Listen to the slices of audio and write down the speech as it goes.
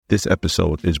This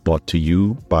episode is brought to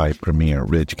you by Premier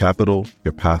Ridge Capital.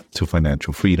 Your path to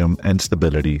financial freedom and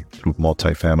stability through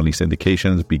multifamily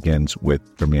syndications begins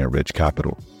with Premier Ridge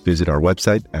Capital. Visit our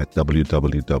website at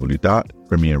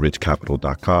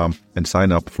www.premierridgecapital.com and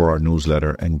sign up for our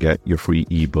newsletter and get your free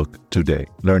ebook today.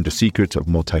 Learn the secrets of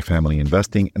multifamily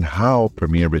investing and how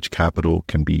Premier Ridge Capital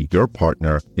can be your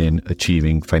partner in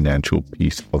achieving financial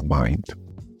peace of mind.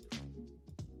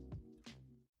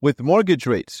 With mortgage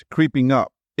rates creeping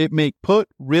up, it may put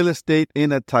real estate in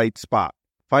a tight spot.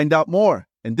 Find out more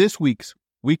in this week's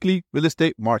weekly real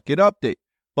estate market update.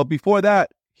 But before that,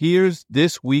 here's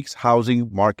this week's housing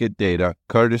market data,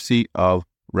 courtesy of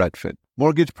Redfin.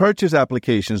 Mortgage purchase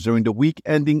applications during the week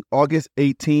ending August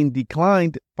 18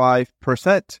 declined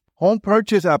 5%. Home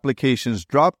purchase applications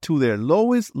dropped to their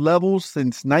lowest levels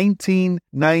since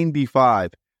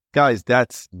 1995. Guys,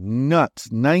 that's nuts.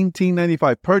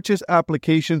 1995 purchase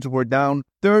applications were down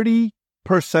 30%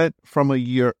 from a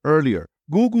year earlier.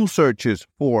 Google searches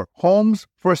for homes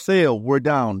for sale were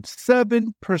down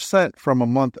 7% from a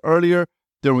month earlier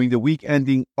during the week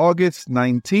ending August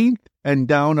 19th and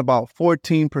down about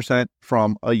 14%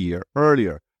 from a year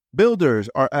earlier. Builders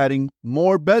are adding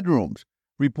more bedrooms,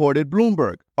 reported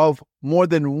Bloomberg. Of more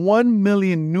than 1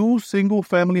 million new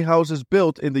single-family houses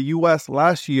built in the U.S.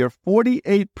 last year,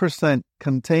 48%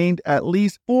 contained at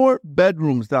least 4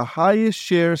 bedrooms, the highest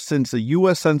share since the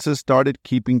U.S. Census started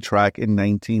keeping track in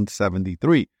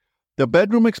 1973. The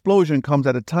bedroom explosion comes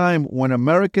at a time when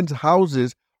Americans'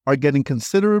 houses are getting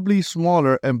considerably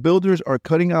smaller and builders are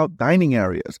cutting out dining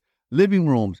areas, living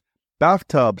rooms,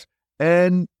 bathtubs,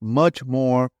 and much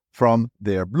more from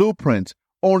their blueprints.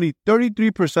 Only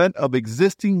 33% of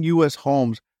existing U.S.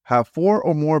 homes have 4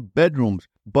 or more bedrooms,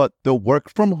 but the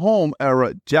work-from-home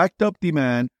era jacked up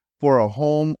demand for a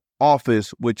home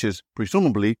office, which is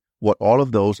presumably what all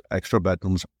of those extra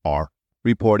bedrooms are,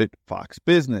 reported Fox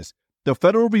Business. The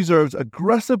Federal Reserve's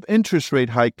aggressive interest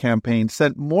rate hike campaign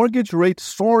sent mortgage rates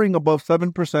soaring above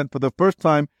 7% for the first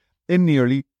time in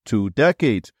nearly 2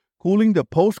 decades, cooling the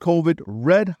post-COVID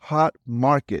red-hot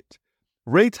market.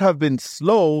 Rates have been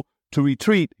slow to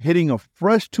retreat, hitting a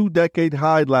fresh 2-decade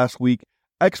high last week.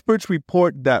 Experts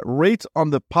report that rates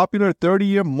on the popular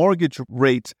 30-year mortgage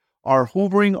rates are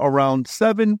hovering around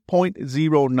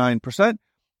 7.09%,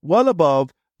 well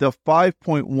above the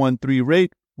 5.13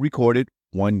 rate recorded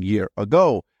 1 year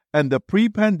ago, and the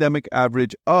pre-pandemic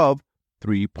average of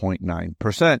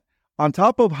 3.9%. On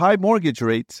top of high mortgage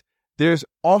rates, there's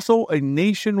also a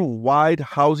nationwide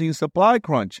housing supply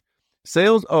crunch.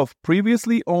 Sales of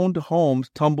previously owned homes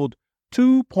tumbled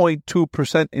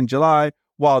 2.2% in July,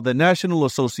 while the National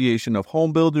Association of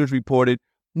Home Builders reported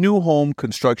new home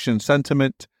construction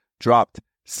sentiment dropped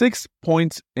 6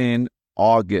 points in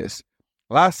August.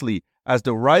 Lastly, as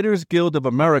the Writers Guild of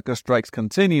America strikes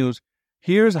continues,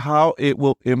 here's how it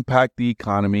will impact the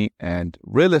economy and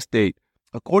real estate.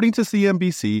 According to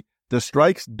CNBC, the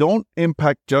strikes don't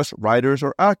impact just writers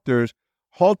or actors.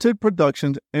 Halted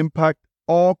productions impact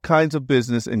all kinds of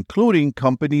business, including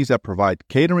companies that provide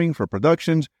catering for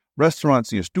productions,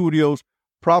 restaurants near studios,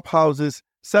 prop houses,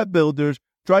 set builders,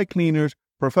 dry cleaners,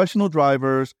 professional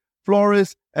drivers,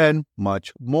 florists, and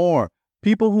much more.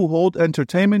 People who hold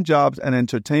entertainment jobs and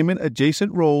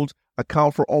entertainment-adjacent roles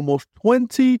account for almost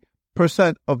 20%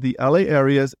 of the LA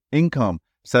area's income,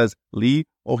 says Lee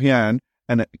Ohian,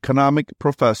 an economic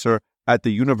professor at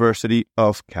the University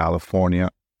of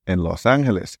California in Los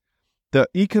Angeles. The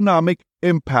economic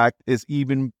impact is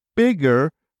even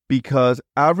bigger because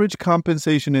average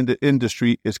compensation in the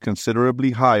industry is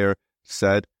considerably higher,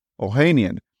 said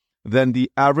Ohanian, than the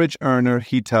average earner,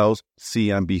 he tells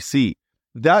CNBC.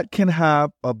 That can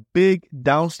have a big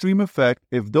downstream effect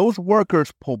if those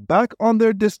workers pull back on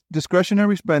their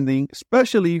discretionary spending,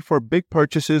 especially for big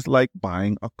purchases like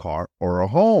buying a car or a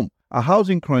home. A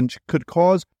housing crunch could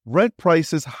cause rent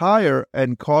prices higher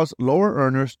and cause lower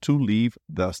earners to leave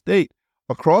the state.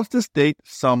 Across the state,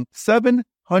 some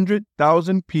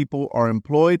 700,000 people are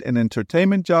employed in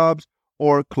entertainment jobs,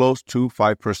 or close to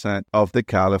 5% of the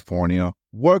California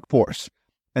workforce.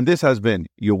 And this has been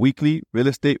your weekly real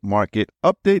estate market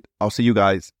update. I'll see you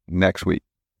guys next week.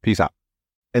 Peace out.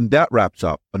 And that wraps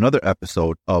up another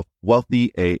episode of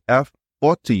Wealthy AF,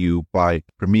 brought to you by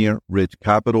Premier Ridge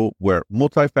Capital, where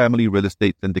multifamily real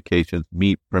estate syndications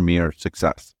meet premier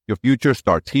success. Your future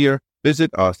starts here.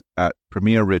 Visit us at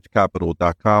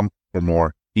premierridgecapital.com for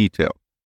more details.